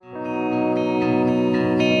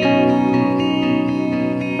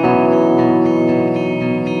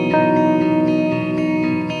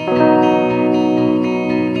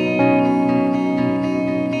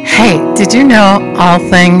Did you know all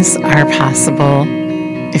things are possible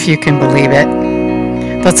if you can believe it?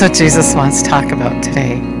 That's what Jesus wants to talk about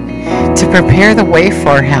today. To prepare the way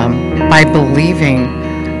for him by believing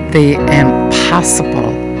the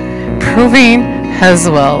impossible, proving his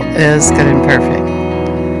will is good and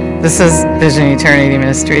perfect. This is Vision Eternity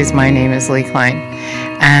Ministries. My name is Lee Klein,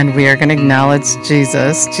 and we are going to acknowledge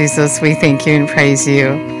Jesus. Jesus, we thank you and praise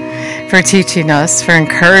you for teaching us, for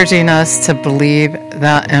encouraging us to believe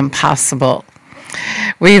the impossible.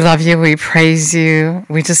 We love you. We praise you.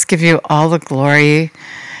 We just give you all the glory,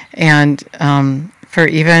 and for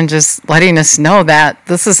even just letting us know that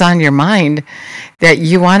this is on your mind, that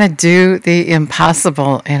you want to do the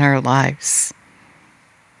impossible in our lives.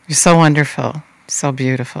 You're so wonderful, so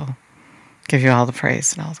beautiful. Give you all the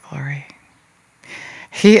praise and all the glory.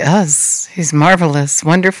 He is. He's marvelous,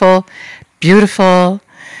 wonderful, beautiful,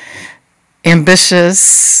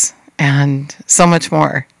 ambitious, and so much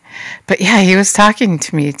more. But yeah, he was talking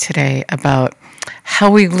to me today about how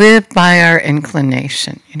we live by our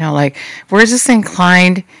inclination. You know, like we're just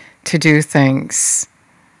inclined to do things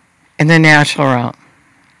in the natural realm.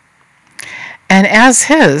 And as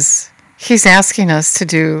he's asking us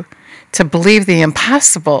to believe the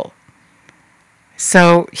impossible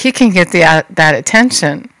so he can get that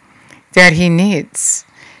attention that he needs.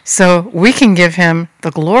 So we can give him the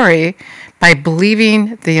glory by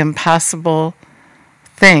believing the impossible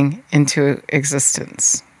thing into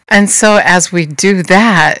existence. And so as we do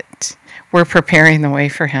that, we're preparing the way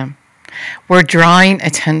for him. We're drawing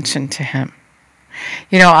attention to him.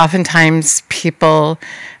 You know, oftentimes people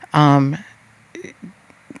don't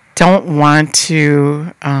want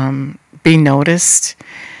to be noticed,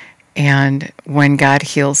 and when God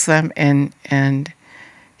heals them, and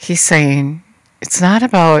he's saying, it's not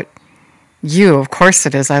about you. Of course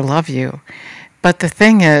it is. I love you. But the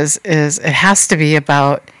thing is it has to be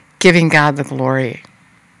about giving God the glory.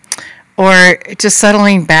 Or just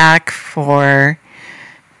settling back for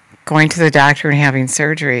going to the doctor and having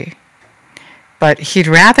surgery. But he'd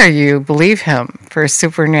rather you believe him for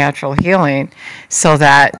supernatural healing so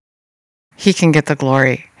that he can get the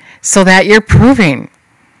glory. So that you're proving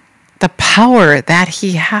the power that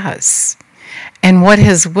he has and what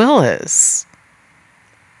his will is.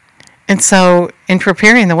 And so in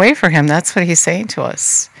preparing the way for him, that's what he's saying to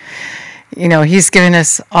us. You know, he's given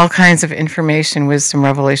us all kinds of information, wisdom,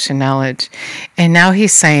 revelation, knowledge. And now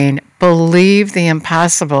he's saying, believe the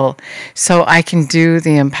impossible so I can do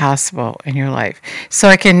the impossible in your life. So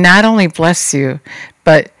I can not only bless you,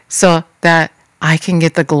 but so that I can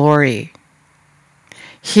get the glory.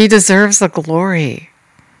 He deserves the glory,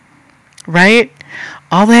 right?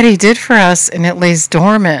 All that he did for us, and it lays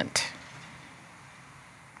dormant.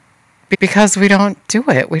 Because we don't do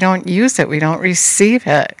it, we don't use it, we don't receive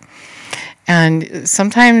it. And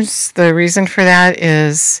sometimes the reason for that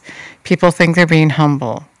is people think they're being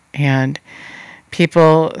humble. And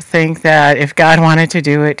people think that if God wanted to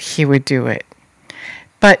do it, he would do it.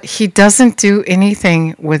 But he doesn't do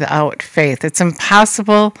anything without faith. It's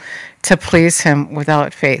impossible to please him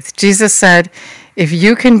without faith. Jesus said, if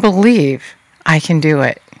you can believe, I can do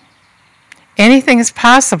it. Anything is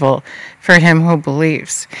possible for him who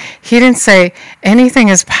believes. He didn't say, anything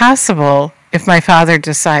is possible if my Father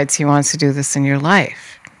decides he wants to do this in your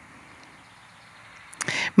life.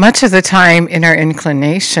 Much of the time in our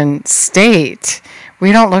inclination state,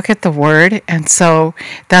 we don't look at the word, and so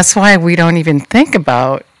that's why we don't even think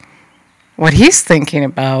about what he's thinking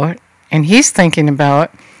about, and he's thinking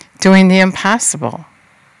about doing the impossible.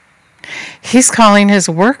 He's calling his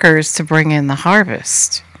workers to bring in the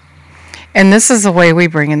harvest. And this is the way we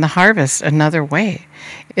bring in the harvest. Another way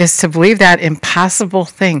is to believe that impossible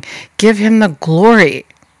thing. Give him the glory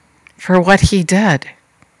for what he did.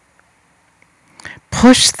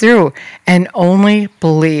 Push through and only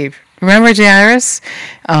believe. Remember Jairus?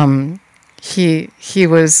 He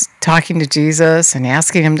was talking to Jesus and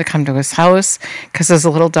asking him to come to his house because his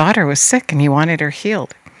little daughter was sick and he wanted her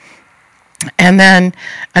healed. And then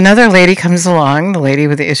another lady comes along, the lady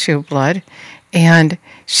with the issue of blood, and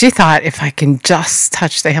she thought, if I can just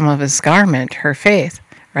touch the hem of his garment, her faith,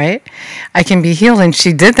 right, I can be healed. And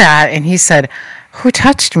she did that, and he said, who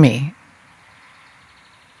touched me?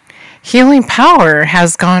 Healing power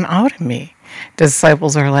has gone out of me. The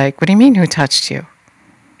disciples are like, what do you mean, who touched you?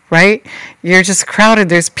 Right? You're just crowded.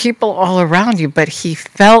 There's people all around you. But he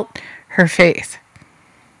felt her faith,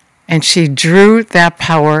 and she drew that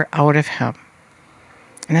power out of him.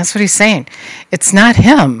 And that's what he's saying. It's not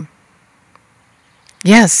him.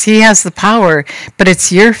 Yes, he has the power, but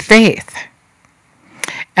it's your faith.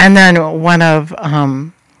 And then one of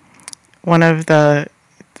the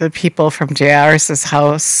the people from Jairus'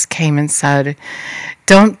 house came and said,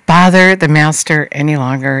 "Don't bother the master any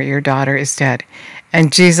longer. Your daughter is dead."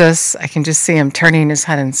 And Jesus, I can just see him turning his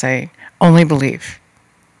head and saying, "Only believe.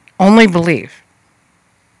 Only believe."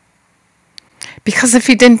 Because if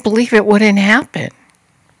he didn't believe, it wouldn't happen.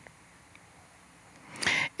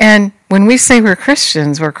 And when we say we're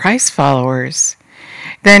Christians, we're Christ followers,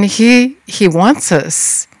 then he wants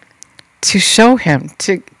us to show him,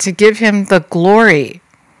 to give him the glory,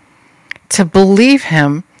 to believe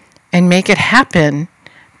him and make it happen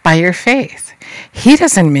by your faith. He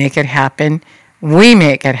doesn't make it happen. We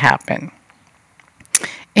make it happen.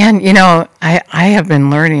 And, I have been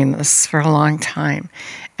learning this for a long time.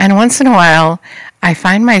 And once in a while, I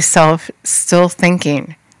find myself still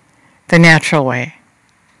thinking the natural way.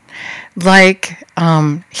 Like,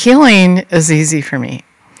 healing is easy for me.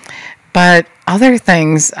 But other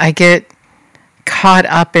things, I get caught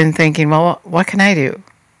up in thinking, well, what can I do?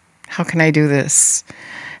 How can I do this?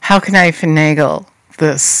 How can I finagle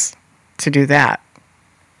this to do that?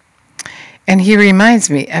 And he reminds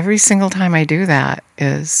me every single time I do that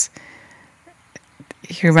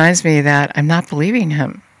he reminds me that I'm not believing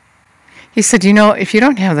him. He said, if you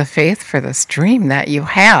don't have the faith for this dream that you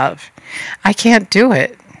have, I can't do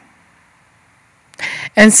it.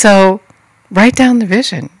 And so write down the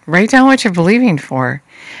vision. Write down what you're believing for.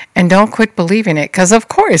 And don't quit believing it. Because, of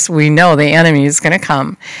course, we know the enemy is going to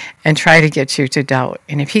come and try to get you to doubt.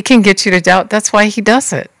 And if he can get you to doubt, that's why he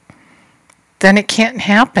does it. Then it can't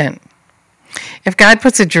happen. If God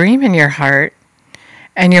puts a dream in your heart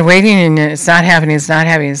and you're waiting and it's not happening, it's not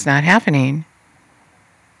happening,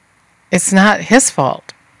 it's not his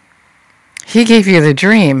fault. He gave you the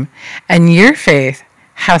dream, and your faith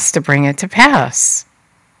has to bring it to pass.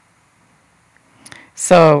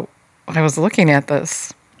 So I was looking at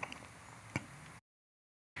this.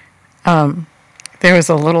 There was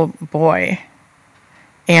a little boy,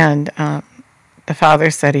 and the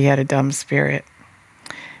father said he had a dumb spirit.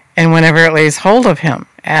 And whenever it lays hold of him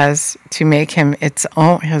as to make him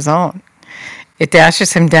his own, it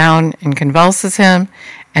dashes him down and convulses him,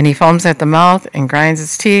 and he foams at the mouth and grinds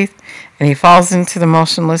his teeth, and he falls into the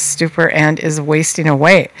motionless stupor and is wasting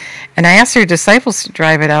away. And I asked your disciples to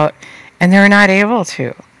drive it out, and they were not able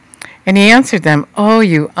to. And he answered them, "Oh,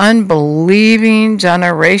 you unbelieving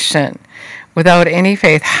generation, without any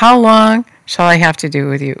faith, how long shall I have to do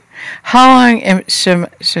with you? How long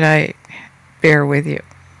should I bear with you?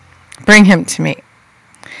 Bring him to me."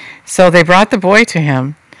 So they brought the boy to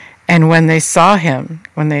him, and when they saw him,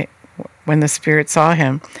 when the spirit saw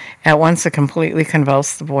him, at once it completely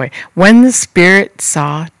convulsed the boy. When the spirit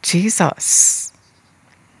saw Jesus,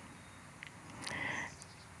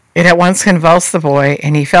 it at once convulsed the boy,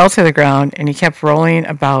 and he fell to the ground, and he kept rolling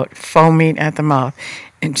about, foaming at the mouth.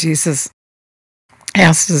 And Jesus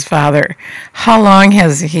asked his father, "How long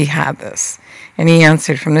has he had this?" And he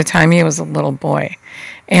answered, "From the time he was a little boy.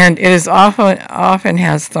 And it is often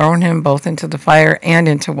has thrown him both into the fire and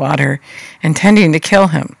into water, intending to kill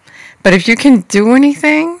him. But if you can do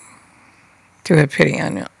anything, do have pity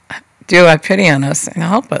on us and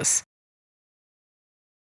help us."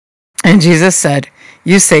 And Jesus said,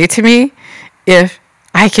 "You say to me, if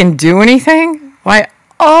I can do anything? Why,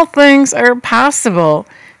 all things are possible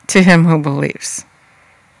to him who believes."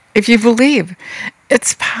 If you believe,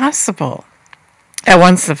 it's possible. At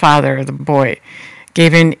once the father of the boy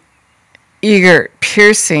gave an eager,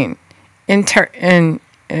 piercing,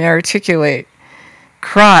 inarticulate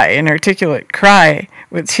cry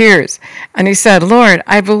with tears. And he said, "Lord,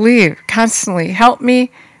 I believe constantly. Help me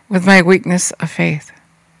with my weakness of faith."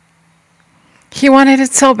 He wanted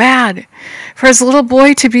it so bad for his little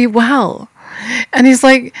boy to be well. And he's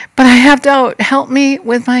like, "But I have doubt. Help me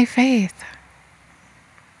with my faith."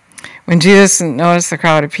 When Jesus noticed the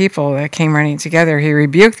crowd of people that came running together, he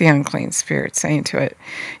rebuked the unclean spirit, saying to it,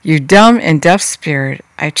 "You dumb and deaf spirit,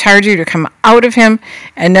 I charge you to come out of him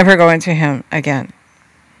and never go into him again."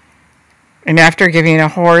 And after giving a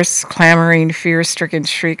hoarse, clamoring, fear-stricken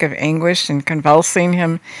shriek of anguish and convulsing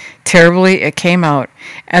him terribly, it came out,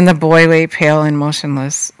 and the boy lay pale and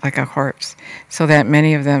motionless like a corpse, so that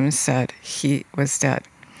many of them said he was dead.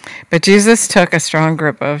 But Jesus took a strong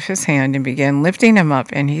grip of his hand and began lifting him up,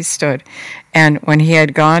 and he stood. And when he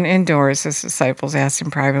had gone indoors, his disciples asked him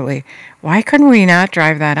privately, "Why couldn't we not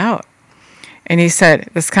drive that out?" And he said,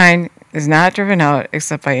 "This kind is not driven out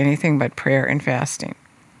except by anything but prayer and fasting."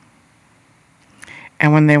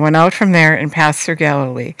 And when they went out from there and passed through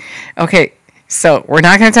Galilee. Okay, so we're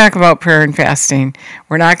not going to talk about prayer and fasting.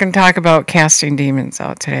 We're not going to talk about casting demons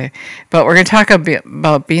out today. But we're going to talk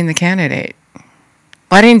about being the candidate.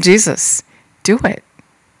 Letting Jesus do it.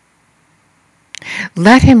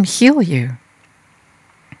 Let him heal you.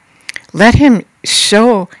 Let him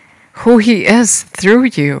show who he is through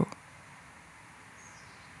you.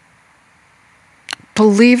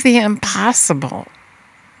 Believe the impossible.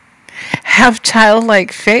 Have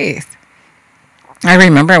childlike faith. I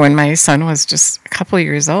remember when my son was just a couple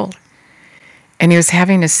years old and he was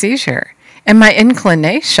having a seizure. And my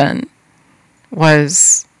inclination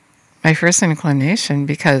was, my first inclination,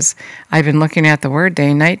 because I've been looking at the word day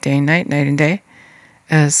and night, night and day,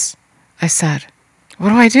 is I said, what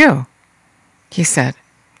do I do? He said,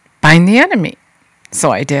 bind the enemy.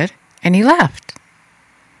 So I did, and he left.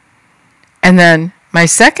 And then my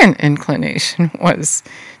second inclination was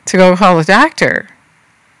to go call the doctor.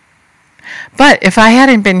 But if I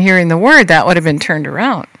hadn't been hearing the word, that would have been turned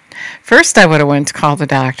around. First, I would have went to call the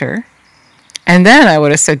doctor. And then I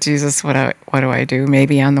would have said, Jesus, what do I do?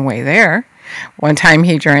 Maybe on the way there. One time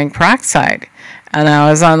he drank peroxide. And I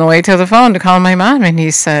was on the way to the phone to call my mom. And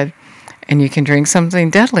he said, and you can drink something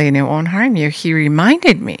deadly and it won't harm you. He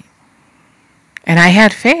reminded me. And I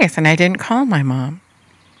had faith and I didn't call my mom.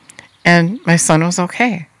 And my son was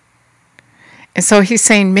okay. And so he's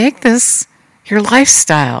saying, make this your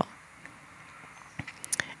lifestyle.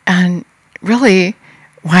 And really,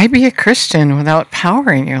 why be a Christian without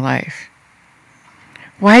power in your life?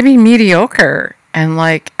 Why be mediocre and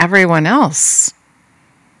like everyone else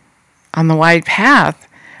on the wide path?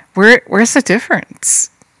 Where's the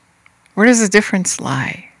difference? Where does the difference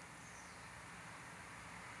lie?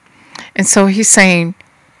 And so he's saying,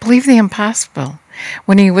 believe the impossible.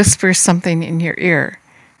 When he whispers something in your ear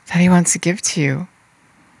that he wants to give to you,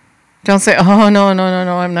 don't say, oh, no,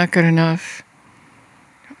 I'm not good enough.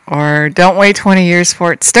 Or don't wait 20 years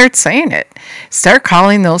for it. Start saying it. Start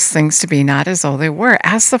calling those things to be not as though they were,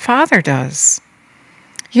 as the Father does.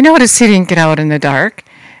 You notice he didn't get out in the dark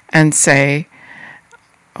and say,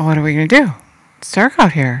 oh, what are we going to do? It's dark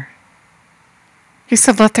out here. He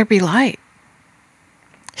said, let there be light.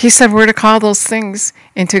 He said we're to call those things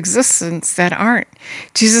into existence that aren't.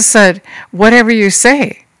 Jesus said, whatever you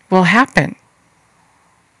say will happen.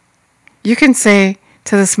 You can say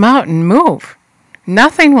to this mountain, move.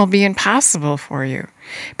 Nothing will be impossible for you.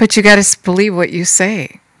 But you got to believe what you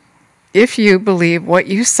say. If you believe what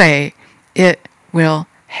you say, it will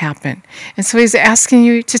happen. And so he's asking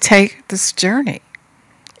you to take this journey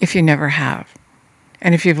if you never have.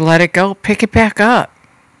 And if you've let it go, pick it back up.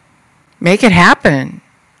 Make it happen.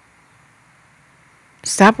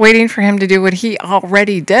 Stop waiting for him to do what he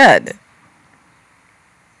already did.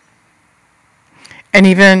 And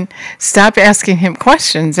even stop asking him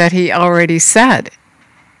questions that he already said.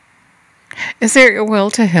 Is there your will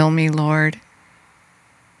to heal me, Lord?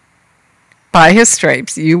 By his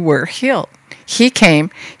stripes you were healed. He came,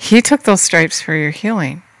 he took those stripes for your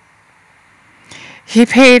healing. He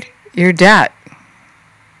paid your debt.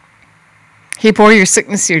 He bore your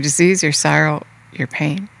sickness, your disease, your sorrow, your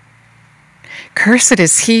pain. Cursed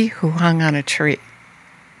is he who hung on a tree.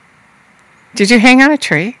 Did you hang on a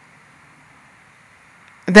tree?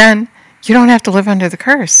 Then you don't have to live under the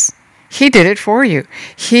curse. He did it for you.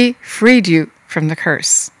 He freed you from the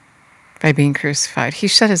curse by being crucified. He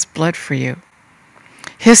shed his blood for you.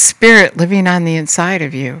 His spirit living on the inside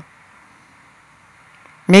of you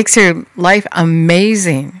makes your life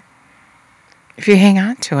amazing if you hang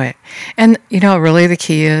on to it. And, really the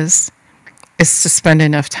key is to spend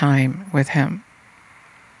enough time with him.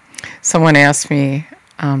 Someone asked me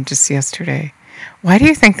just yesterday, why do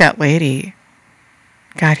you think that lady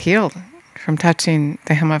got healed from touching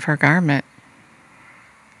the hem of her garment?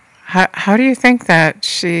 How do you think that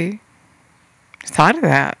she thought of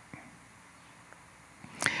that?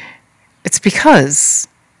 It's because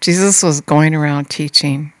Jesus was going around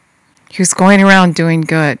teaching. He was going around doing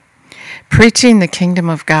good, preaching the kingdom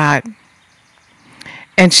of God.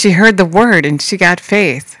 And she heard the word and she got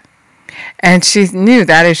faith. And she knew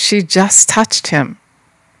that if she just touched him,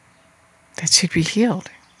 that she'd be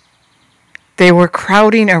healed. They were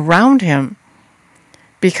crowding around him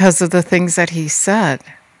because of the things that he said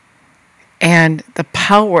and the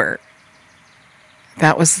power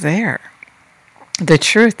that was there, the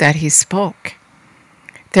truth that he spoke.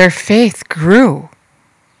 Their faith grew.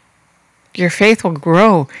 Your faith will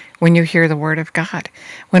grow when you hear the word of God.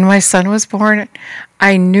 When my son was born,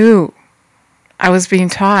 I knew I was being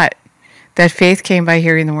taught that faith came by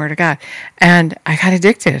hearing the word of God. And I got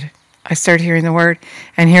addicted. I started hearing the word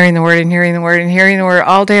and hearing the word and hearing the word and hearing the word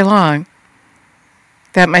all day long.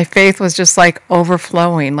 That my faith was just like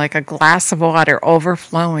overflowing, like a glass of water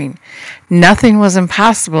overflowing. Nothing was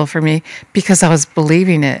impossible for me because I was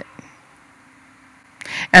believing it.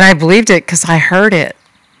 And I believed it because I heard it.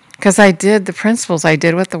 Because I did the principles. I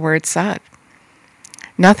did what the word said.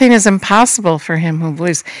 Nothing is impossible for him who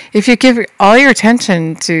believes. If you give all your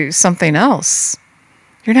attention to something else,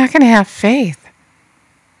 you're not going to have faith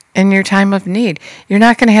in your time of need. You're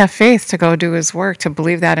not going to have faith to go do his work, to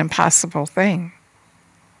believe that impossible thing.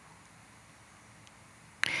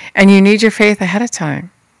 And you need your faith ahead of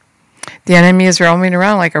time. The enemy is roaming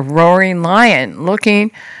around like a roaring lion,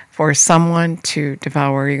 looking for someone to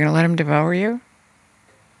devour. Are you going to let him devour you?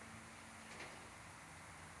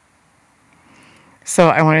 So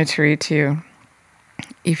I wanted to read to you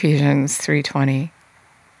Ephesians 3:20.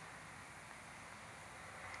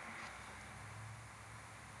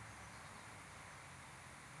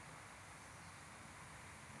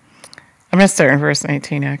 I'm going to start in verse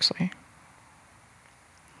 19, actually.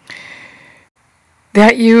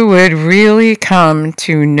 That you would really come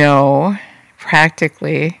to know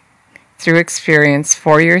practically through experience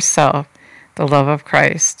for yourself the love of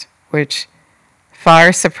Christ, which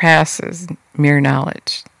far surpasses mere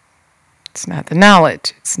knowledge. It's not the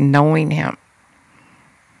knowledge, it's knowing him.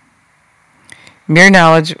 Mere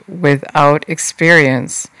knowledge without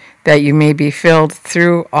experience, that you may be filled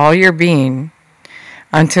through all your being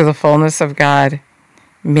unto the fullness of God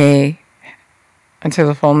may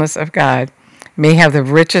have the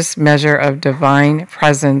richest measure of divine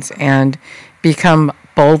presence and become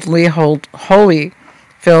boldly holy,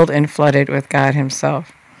 filled and flooded with God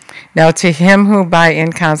himself. Now to him who by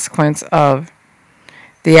in consequence of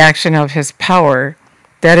the action of his power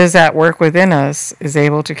that is at work within us is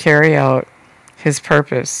able to carry out his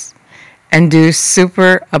purpose and do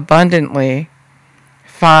super abundantly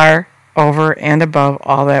far over and above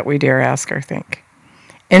all that we dare ask or think,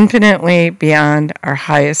 infinitely beyond our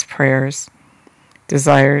highest prayers,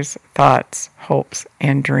 desires, thoughts, hopes,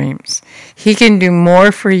 and dreams. He can do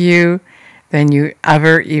more for you than you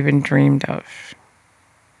ever even dreamed of.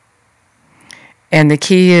 And the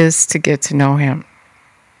key is to get to know him.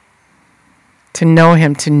 To know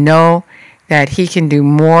him, to know that he can do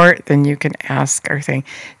more than you can ask or think.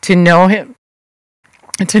 To know him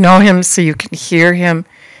so you can hear him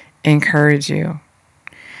encourage you.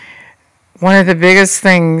 One of the biggest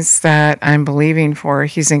things that I'm believing for,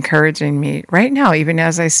 he's encouraging me right now, even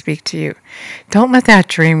as I speak to you. Don't let that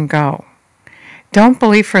dream go. Don't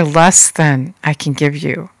believe for less than I can give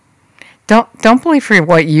you. Don't believe for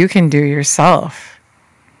what you can do yourself.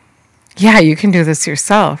 Yeah, you can do this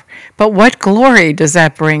yourself. But what glory does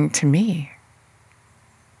that bring to me?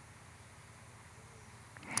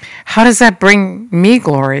 How does that bring me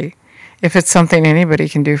glory if it's something anybody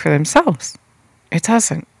can do for themselves? It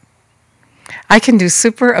doesn't. I can do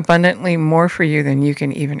super abundantly more for you than you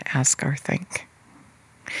can even ask or think.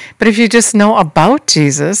 But if you just know about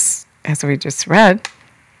Jesus, as we just read,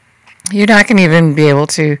 you're not going to even be able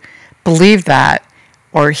to believe that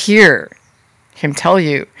or hear him tell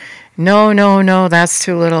you, no, that's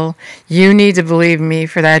too little. You need to believe me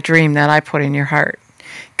for that dream that I put in your heart.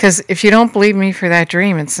 Because if you don't believe me for that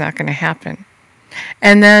dream, it's not going to happen.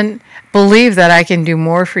 And then believe that I can do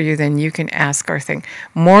more for you than you can ask or think,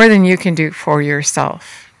 more than you can do for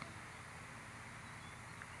yourself.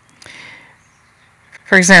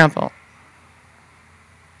 For example,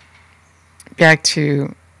 back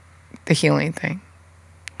to the healing thing.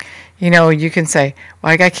 You know, you can say,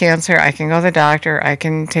 well, I got cancer, I can go to the doctor, I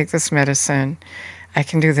can take this medicine, I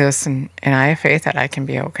can do this, and I have faith that I can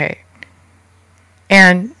be okay.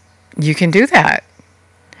 And you can do that.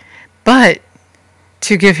 But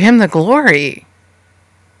to give him the glory,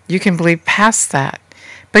 you can believe past that.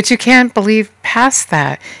 But you can't believe past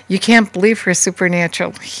that. You can't believe for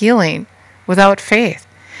supernatural healing without faith.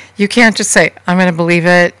 You can't just say, I'm going to believe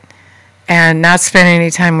it and not spend any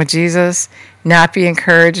time with Jesus, not be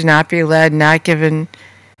encouraged, not be led, not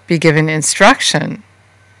be given instruction,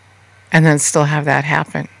 and then still have that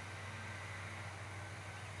happen.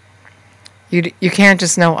 You can't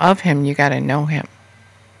just know of him, you got to know him.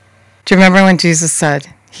 Do you remember when Jesus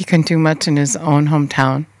said he couldn't do much in his own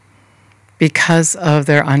hometown because of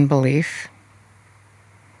their unbelief?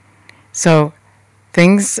 So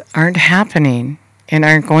things aren't happening and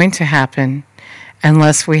aren't going to happen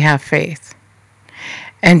unless we have faith.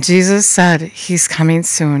 And Jesus said he's coming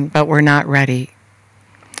soon, but we're not ready.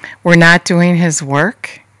 We're not doing his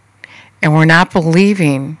work, and we're not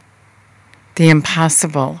believing the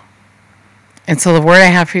impossible. And so the word I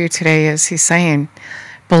have for you today is he's saying,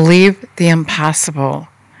 believe the impossible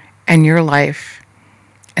in your life,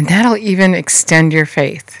 and that'll even extend your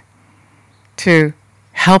faith to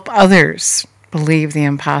help others believe the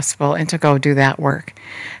impossible and to go do that work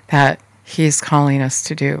that he's calling us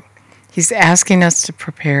to do. He's asking us to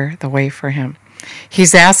prepare the way for him.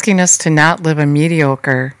 He's asking us to not live a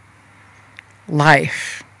mediocre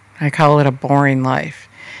life. I call it a boring life.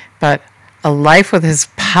 but a life with his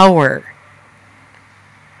power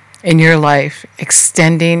in your life,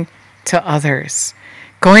 extending to others,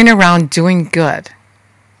 going around doing good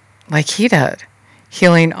like he did,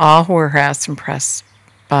 healing all who were harassed and pressed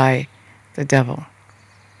by the devil.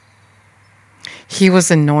 He was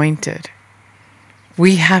anointed.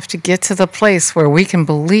 We have to get to the place where we can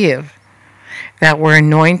believe that we're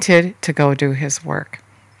anointed to go do his work.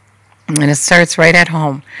 And it starts right at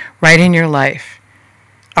home, right in your life.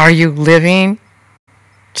 Are you living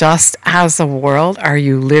just as the world? Are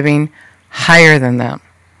you living higher than them?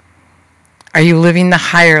 Are you living the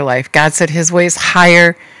higher life? God said his way is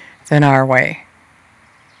higher than our way.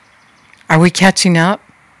 Are we catching up?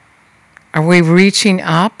 Are we reaching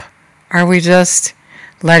up? Are we just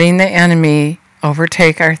letting the enemy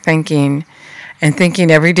overtake our thinking and thinking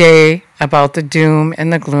every day about the doom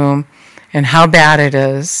and the gloom and how bad it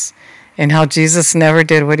is and how Jesus never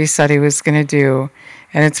did what he said he was going to do,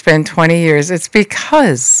 and it's been 20 years? It's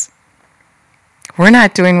because we're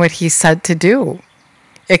not doing what he said to do.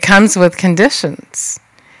 It comes with conditions.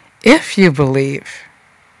 If you believe,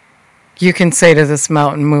 you can say to this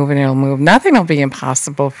mountain, move, and it'll move. Nothing will be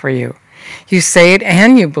impossible for you. You say it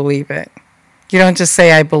and you believe it. You don't just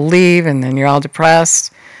say, I believe, and then you're all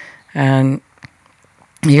depressed, and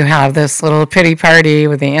you have this little pity party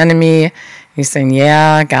with the enemy. You're saying,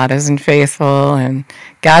 yeah, God isn't faithful, and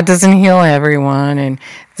God doesn't heal everyone, and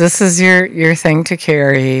this is your thing to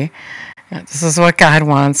carry. This is what God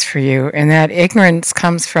wants for you. And that ignorance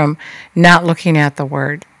comes from not looking at the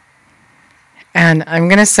Word. And I'm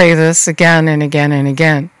going to say this again and again and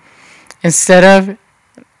again. Instead of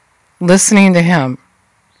listening to him,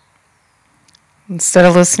 instead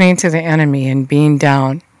of listening to the enemy and being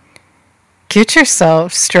down, get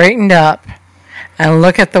yourself straightened up and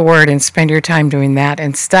look at the Word and spend your time doing that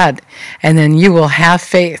instead. And then you will have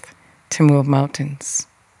faith to move mountains.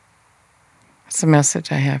 That's the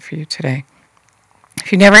message I have for you today.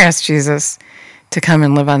 If you never asked Jesus to come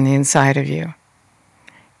and live on the inside of you,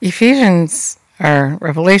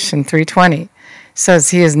 Revelation 3:20 says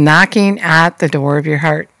he is knocking at the door of your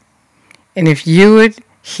heart. And if you would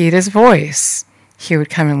heed his voice, he would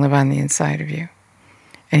come and live on the inside of you.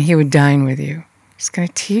 And he would dine with you. He's going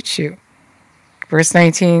to teach you. Verse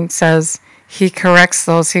 19 says he corrects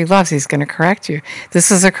those he loves. He's going to correct you. This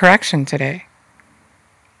is a correction today.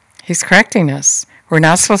 He's correcting us. We're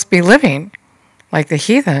not supposed to be living like the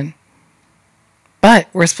heathen, but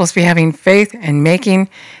we're supposed to be having faith and making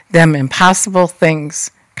them impossible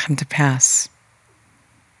things come to pass.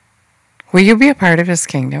 Will you be a part of his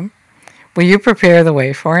kingdom? Will you prepare the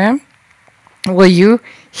way for him? Will you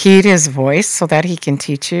heed his voice so that he can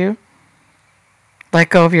teach you? Let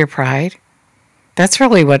go of your pride. That's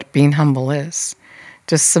really what being humble is.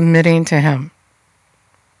 Just submitting to him.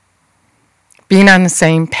 Being on the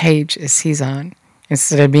same page as he's on,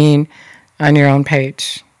 instead of being on your own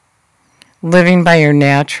page. Living by your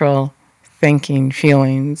natural thinking,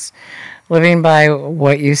 feelings. Living by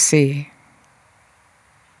what you see.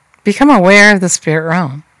 Become aware of the spirit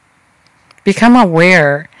realm. Become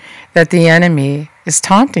aware that the enemy is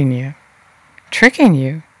taunting you, tricking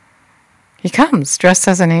you. He comes dressed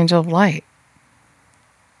as an angel of light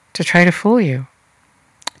to try to fool you.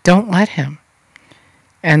 Don't let him.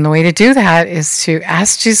 And the way to do that is to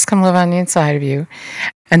ask Jesus to come live on the inside of you,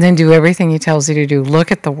 and then do everything he tells you to do.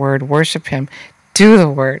 Look at the Word, worship him, do the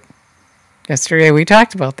Word. Yesterday we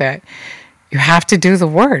talked about that. You have to do the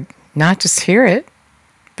Word, not just hear it,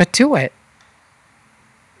 but do it.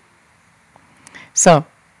 So,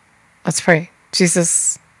 let's pray.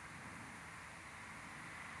 Jesus,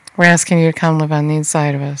 we're asking you to come live on the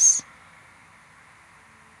inside of us.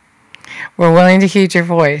 We're willing to heed your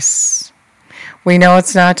voice. We know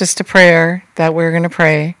it's not just a prayer that we're going to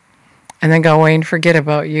pray and then go away and forget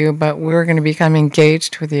about you, but we're going to become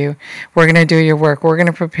engaged with you. We're going to do your work. We're going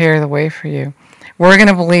to prepare the way for you. We're going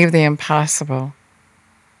to believe the impossible.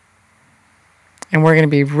 And we're going to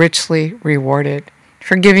be richly rewarded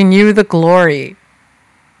for giving you the glory.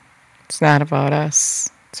 It's not about us.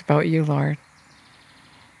 It's about you, Lord.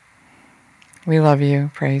 We love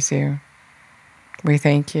you, praise you. We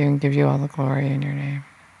thank you and give you all the glory in your name.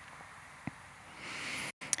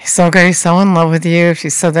 He's so good. He's so in love with you. If you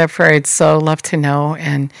said that prayer, I'd so love to know.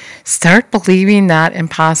 And start believing that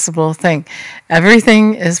impossible thing.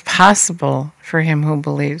 Everything is possible for him who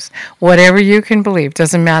believes. Whatever you can believe,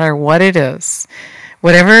 doesn't matter what it is.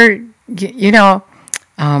 Whatever,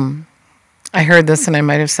 I heard this, and I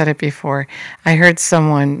might have said it before. I heard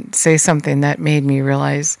someone say something that made me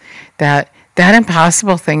realize that that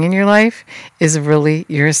impossible thing in your life is really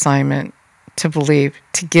your assignment to believe,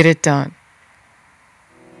 to get it done.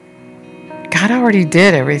 God already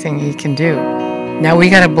did everything he can do. Now we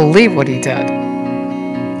got to believe what he did.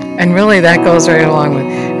 And really that goes right along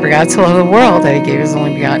with, for God so loved the world that he gave his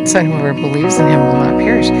only begotten Son, whoever believes in him will not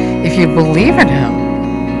perish. If you believe in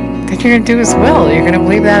him, then you're going to do his will. You're going to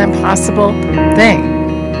believe that impossible thing.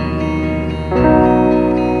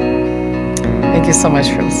 Thank you so much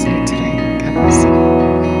for listening today. God bless you.